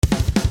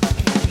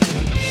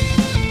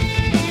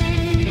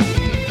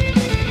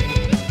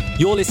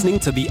You're listening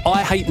to the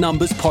I Hate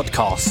Numbers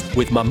podcast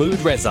with Mahmood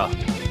Reza.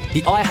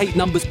 The I Hate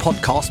Numbers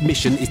podcast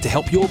mission is to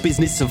help your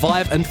business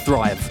survive and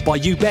thrive by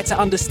you better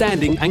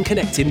understanding and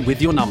connecting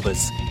with your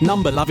numbers.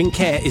 Number-loving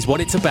care is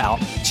what it's about.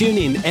 Tune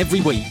in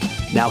every week.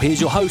 Now here's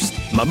your host,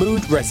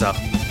 Mahmood Reza.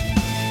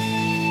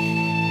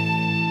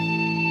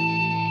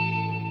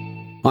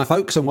 Hi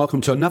folks, and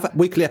welcome to another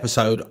weekly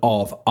episode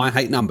of I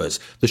Hate Numbers.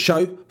 The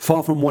show,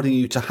 far from wanting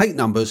you to hate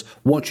numbers,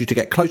 wants you to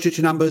get closer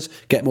to numbers,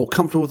 get more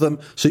comfortable with them,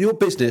 so your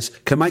business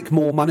can make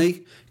more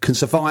money, can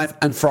survive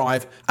and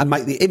thrive, and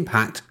make the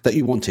impact that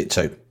you want it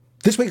to.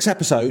 This week's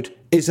episode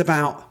is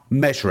about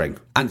measuring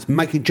and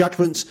making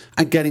judgments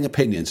and getting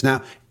opinions.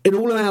 Now, in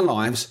all of our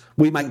lives,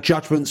 we make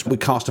judgments, we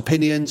cast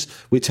opinions,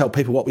 we tell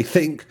people what we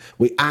think,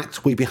 we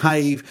act, we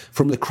behave.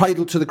 From the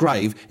cradle to the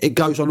grave, it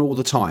goes on all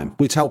the time.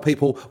 We tell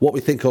people what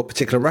we think of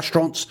particular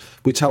restaurants,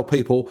 we tell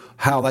people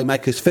how they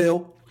make us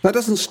feel. That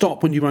doesn't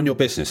stop when you run your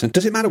business. And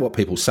does it matter what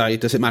people say?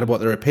 Does it matter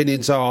what their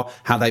opinions are,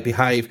 how they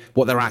behave,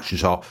 what their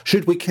actions are?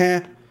 Should we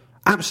care?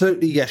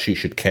 Absolutely, yes, you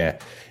should care.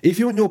 If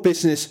you want your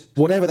business,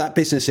 whatever that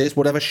business is,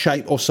 whatever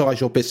shape or size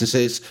your business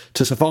is,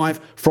 to survive,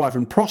 thrive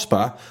and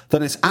prosper,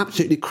 then it's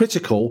absolutely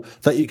critical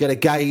that you get a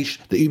gauge,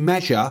 that you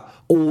measure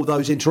all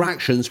those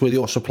interactions with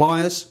your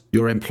suppliers,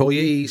 your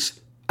employees,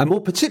 and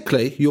more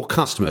particularly, your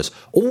customers.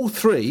 All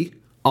three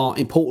are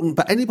important,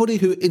 but anybody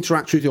who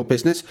interacts with your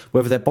business,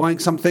 whether they're buying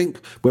something,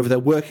 whether they're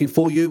working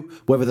for you,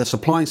 whether they're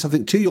supplying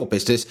something to your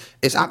business,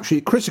 it's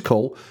absolutely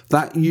critical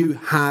that you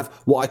have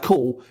what I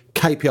call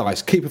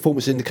KPIs, key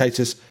performance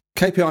indicators.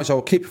 KPIs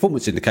or key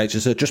performance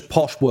indicators are just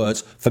posh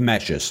words for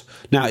measures.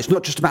 Now, it's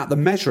not just about the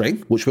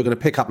measuring, which we're going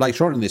to pick up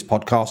later on in this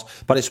podcast,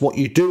 but it's what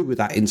you do with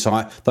that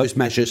insight, those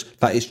measures,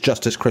 that is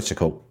just as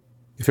critical.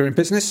 If you're in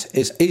business,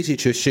 it's easy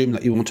to assume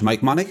that you want to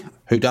make money.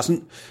 Who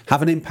doesn't?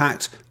 Have an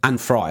impact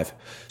and thrive.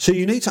 So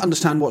you need to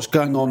understand what's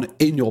going on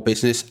in your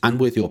business and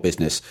with your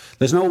business.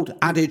 There's an old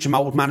adage, an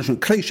old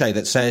management cliche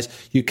that says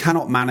you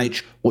cannot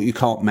manage what you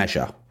can't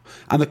measure.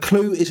 And the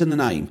clue is in the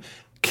name.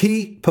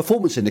 Key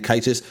performance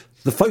indicators,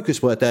 the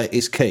focus word there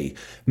is key.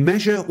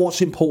 Measure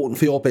what's important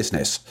for your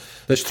business.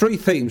 There's three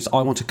themes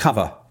I want to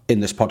cover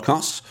in this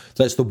podcast.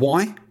 There's the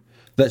why,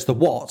 there's the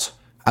what,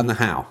 and the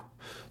how.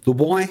 The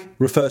why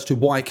refers to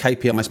why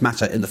KPIs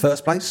matter in the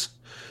first place.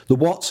 The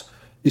what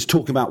is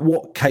talking about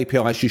what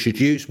KPIs you should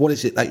use, what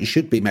is it that you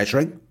should be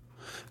measuring.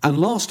 And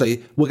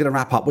lastly, we're going to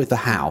wrap up with the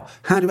how.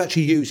 How do you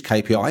actually use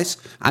KPIs?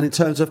 And in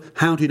terms of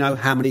how do you know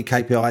how many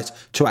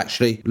KPIs to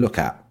actually look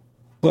at?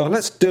 Well,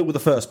 let's deal with the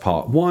first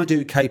part. Why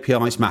do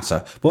KPIs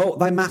matter? Well,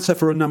 they matter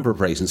for a number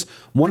of reasons.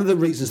 One of the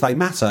reasons they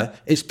matter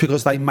is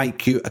because they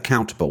make you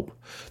accountable.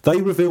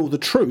 They reveal the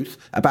truth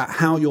about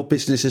how your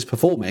business is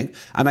performing,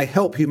 and they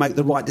help you make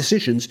the right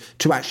decisions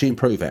to actually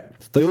improve it.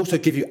 They also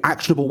give you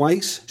actionable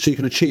ways so you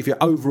can achieve your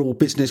overall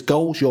business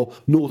goals, your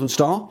Northern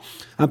Star.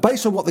 And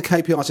based on what the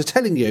KPIs are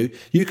telling you,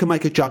 you can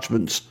make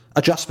adjustments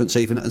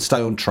even, and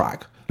stay on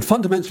track.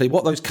 Fundamentally,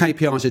 what those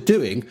KPIs are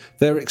doing,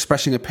 they're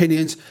expressing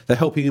opinions, they're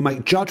helping you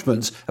make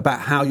judgments about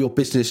how your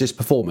business is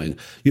performing.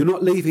 You're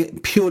not leaving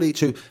it purely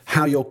to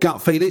how your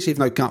gut feel is, even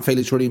though gut feel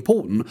is really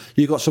important.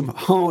 You've got some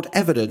hard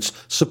evidence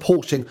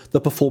supporting the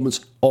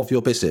performance of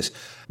your business.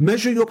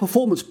 Measuring your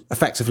performance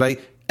effectively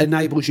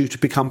enables you to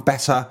become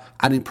better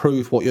and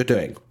improve what you're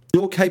doing.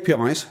 Your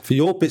KPIs for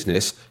your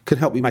business can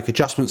help you make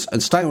adjustments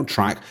and stay on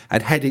track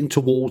and heading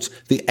towards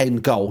the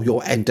end goal,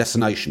 your end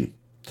destination.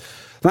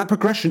 That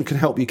progression can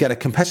help you get a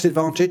competitive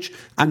advantage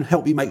and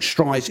help you make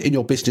strides in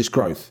your business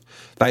growth.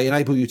 They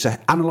enable you to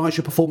analyse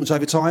your performance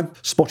over time,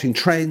 spotting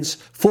trends,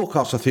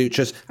 forecast the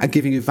futures, and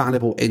giving you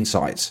valuable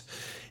insights.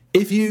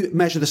 If you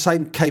measure the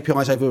same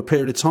KPIs over a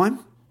period of time,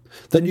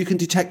 then you can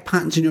detect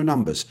patterns in your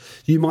numbers.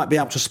 You might be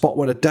able to spot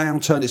when a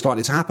downturn is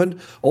likely to happen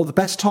or the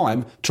best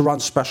time to run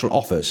special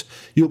offers.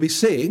 You'll be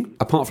seeing,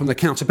 apart from the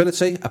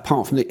accountability,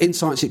 apart from the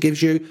insights it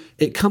gives you,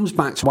 it comes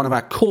back to one of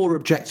our core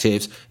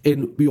objectives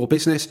in your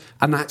business,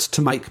 and that's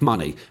to make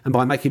money. And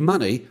by making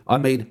money, I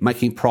mean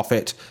making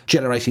profit,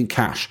 generating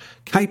cash.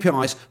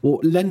 KPIs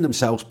will lend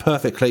themselves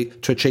perfectly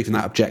to achieving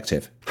that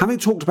objective. Having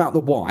talked about the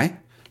why,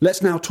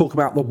 let's now talk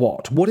about the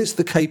what. What is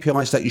the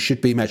KPIs that you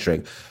should be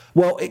measuring?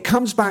 Well, it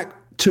comes back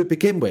to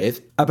begin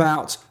with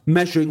about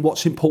measuring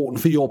what's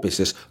important for your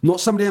business, not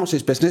somebody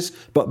else's business,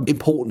 but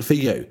important for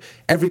you.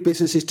 Every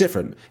business is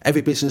different.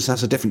 Every business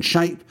has a different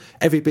shape.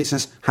 Every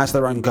business has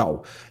their own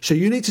goal. So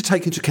you need to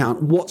take into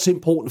account what's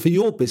important for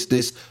your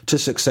business to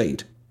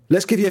succeed.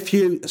 Let's give you a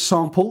few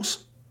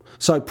samples.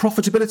 So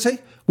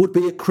profitability would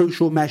be a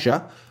crucial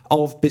measure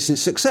of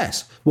business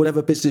success,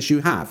 whatever business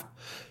you have.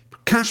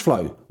 Cash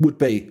flow would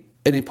be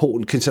an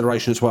important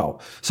consideration as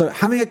well. So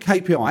having a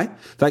KPI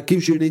that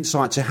gives you an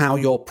insight to how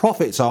your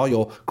profits are,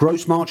 your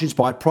gross margins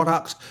by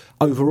product,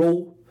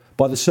 overall,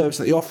 by the service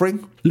that you're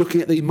offering,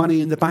 looking at the money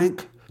in the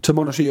bank to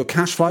monitor your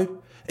cash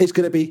flow is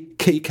going to be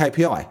key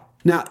KPI.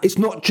 Now, it's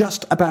not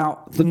just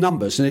about the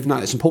numbers, and even though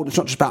it's important, it's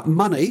not just about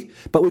money,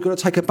 but we've got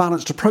to take a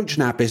balanced approach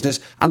in our business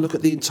and look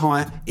at the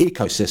entire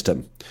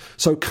ecosystem.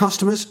 So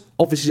customers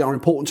obviously are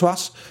important to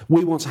us.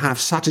 We want to have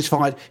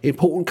satisfied,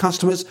 important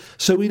customers,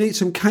 so we need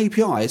some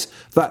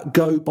KPIs that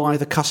go by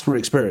the customer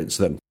experience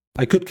then.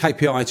 A good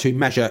KPI to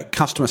measure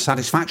customer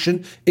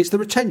satisfaction is the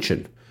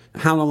retention.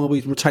 How long are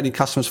we retaining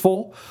customers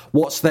for?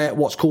 What's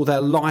called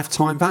their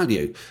lifetime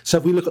value? So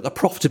if we look at the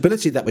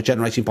profitability that we're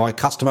generating by a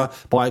customer,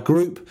 by a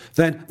group,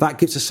 then that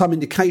gives us some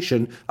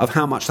indication of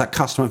how much that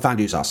customer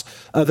values us.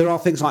 There are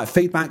things like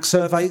feedback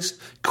surveys,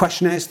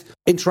 questionnaires,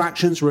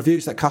 interactions,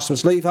 reviews that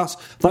customers leave us.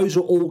 Those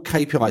are all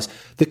KPIs.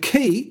 The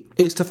key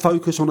is to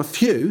focus on a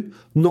few,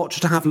 not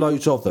just to have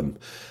loads of them.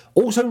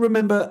 Also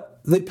remember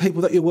the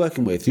people that you're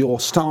working with, your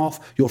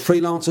staff, your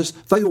freelancers,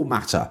 they all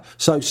matter.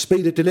 So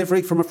speed of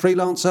delivery from a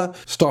freelancer,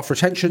 staff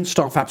retention,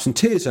 staff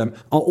absenteeism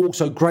are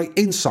also great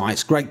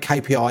insights, great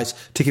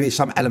KPIs to give you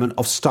some element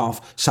of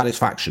staff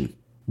satisfaction.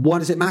 Why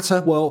does it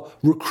matter? Well,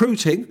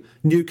 recruiting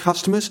new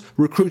customers,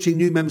 recruiting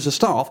new members of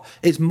staff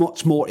is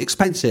much more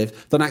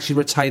expensive than actually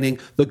retaining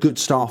the good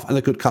staff and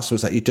the good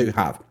customers that you do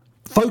have.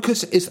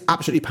 Focus is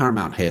absolutely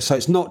paramount here. So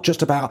it's not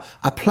just about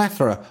a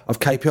plethora of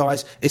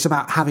KPIs, it's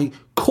about having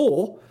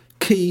core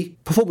key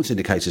performance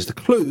indicators. The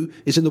clue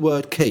is in the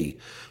word key.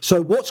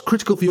 So what's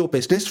critical for your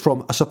business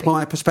from a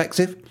supplier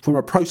perspective, from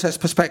a process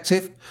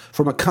perspective,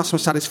 from a customer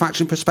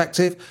satisfaction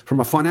perspective, from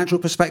a financial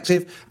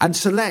perspective, and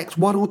select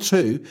one or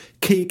two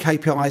key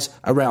KPIs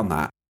around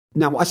that.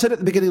 Now, I said at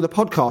the beginning of the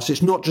podcast,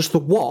 it's not just the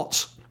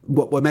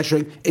what we're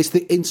measuring, it's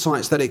the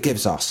insights that it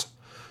gives us.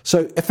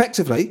 So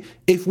effectively,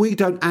 if we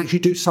don't actually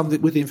do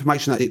something with the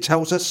information that it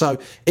tells us, so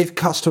if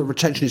customer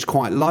retention is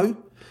quite low,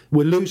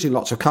 we're losing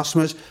lots of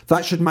customers,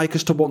 that should make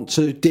us to want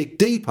to dig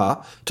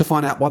deeper to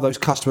find out why those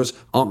customers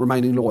aren't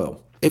remaining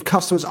loyal. If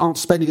customers aren't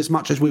spending as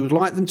much as we would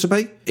like them to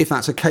be, if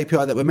that's a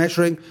KPI that we're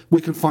measuring,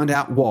 we can find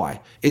out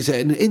why. Is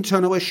it an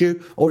internal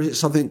issue or is it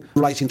something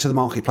relating to the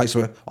marketplace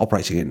we're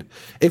operating in?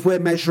 If we're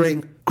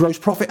measuring gross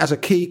profit as a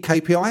key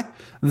KPI,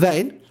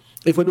 then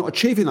if we're not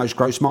achieving those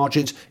gross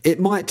margins, it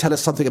might tell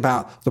us something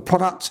about the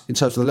product in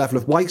terms of the level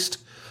of waste,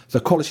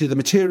 the quality of the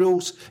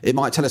materials. It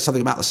might tell us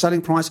something about the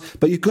selling price,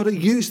 but you've got to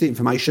use the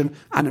information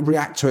and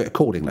react to it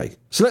accordingly.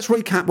 So let's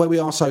recap where we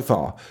are so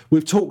far.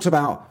 We've talked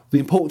about the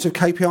importance of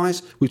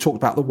KPIs. We've talked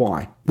about the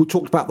why. We've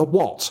talked about the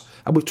what.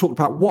 And we've talked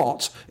about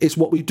what is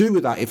what we do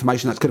with that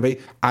information that's going to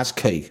be as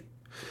key.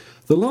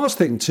 The last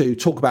thing to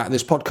talk about in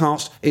this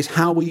podcast is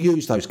how we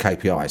use those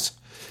KPIs.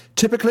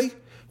 Typically,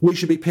 we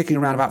should be picking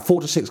around about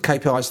 4 to 6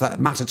 KPIs that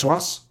matter to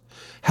us,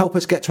 help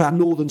us get to our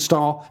Northern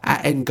Star, our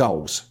end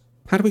goals.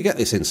 How do we get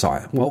this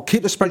insight? Well,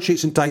 keep the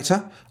spreadsheets and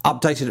data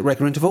updated at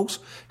regular intervals.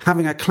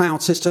 Having a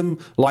cloud system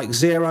like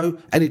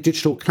Xero, any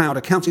digital cloud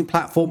accounting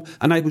platform,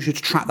 enables you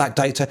to track that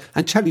data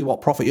and tell you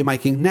what profit you're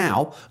making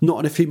now,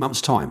 not in a few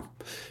months' time.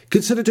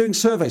 Consider doing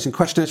surveys and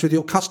questionnaires with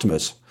your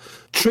customers.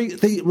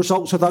 Treat the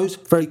results of those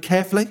very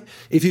carefully.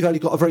 If you've only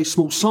got a very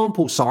small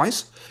sample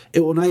size, it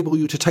will enable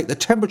you to take the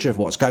temperature of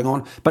what's going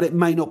on, but it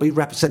may not be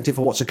representative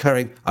of what's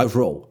occurring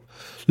overall.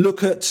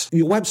 Look at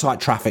your website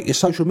traffic, your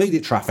social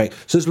media traffic.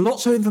 So there's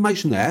lots of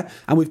information there,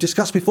 and we've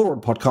discussed before on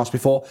podcasts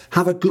before,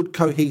 have a good,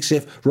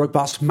 cohesive,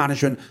 robust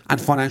management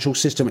and financial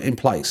system in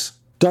place.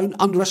 Don't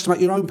underestimate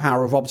your own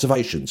power of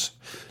observations.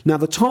 Now,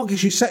 the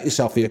targets you set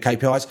yourself for your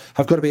KPIs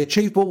have got to be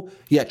achievable,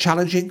 yet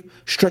challenging,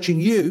 stretching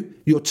you,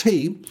 your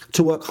team,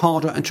 to work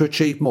harder and to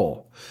achieve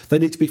more. They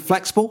need to be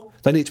flexible,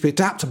 they need to be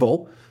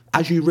adaptable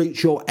as you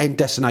reach your end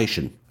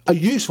destination. A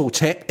useful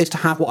tip is to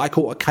have what I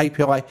call a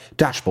KPI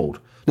dashboard.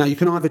 Now, you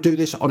can either do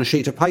this on a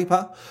sheet of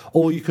paper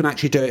or you can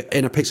actually do it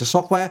in a piece of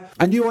software,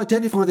 and you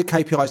identify the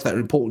KPIs that are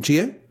important to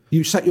you.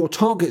 You set your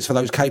targets for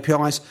those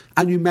KPIs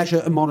and you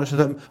measure and monitor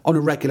them on a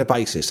regular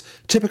basis.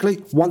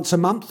 Typically, once a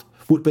month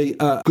would be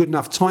a good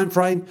enough time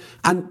frame,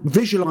 and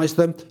visualize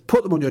them,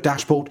 put them on your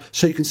dashboard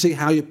so you can see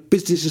how your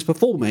business is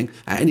performing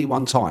at any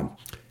one time.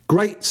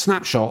 Great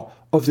snapshot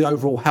of the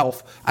overall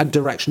health and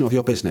direction of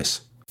your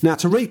business. Now,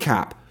 to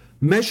recap,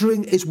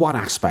 measuring is one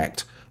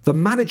aspect. The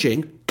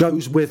managing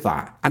goes with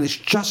that, and it's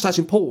just as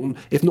important,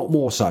 if not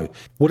more so.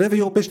 Whatever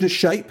your business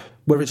shape,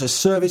 whether it's a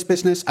service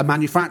business, a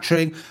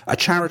manufacturing, a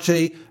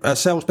charity, a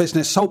sales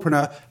business,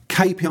 solopreneur,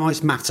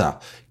 KPIs matter.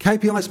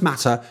 KPIs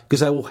matter because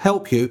they will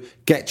help you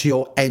get to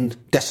your end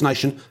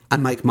destination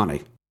and make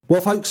money.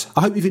 Well, folks,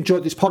 I hope you've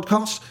enjoyed this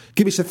podcast.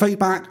 Give me some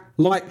feedback,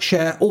 like,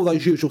 share, all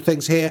those usual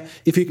things here.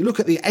 If you can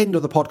look at the end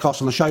of the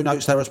podcast on the show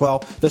notes there as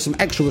well, there's some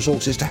extra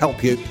resources to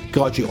help you,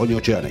 guide you on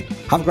your journey.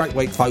 Have a great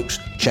week, folks.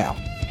 Ciao.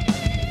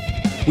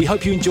 We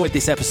hope you enjoyed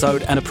this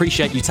episode and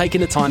appreciate you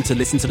taking the time to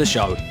listen to the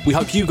show. We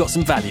hope you got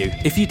some value.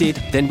 If you did,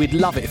 then we'd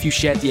love it if you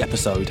shared the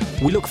episode.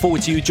 We look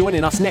forward to you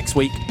joining us next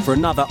week for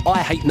another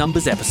I Hate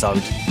Numbers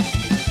episode.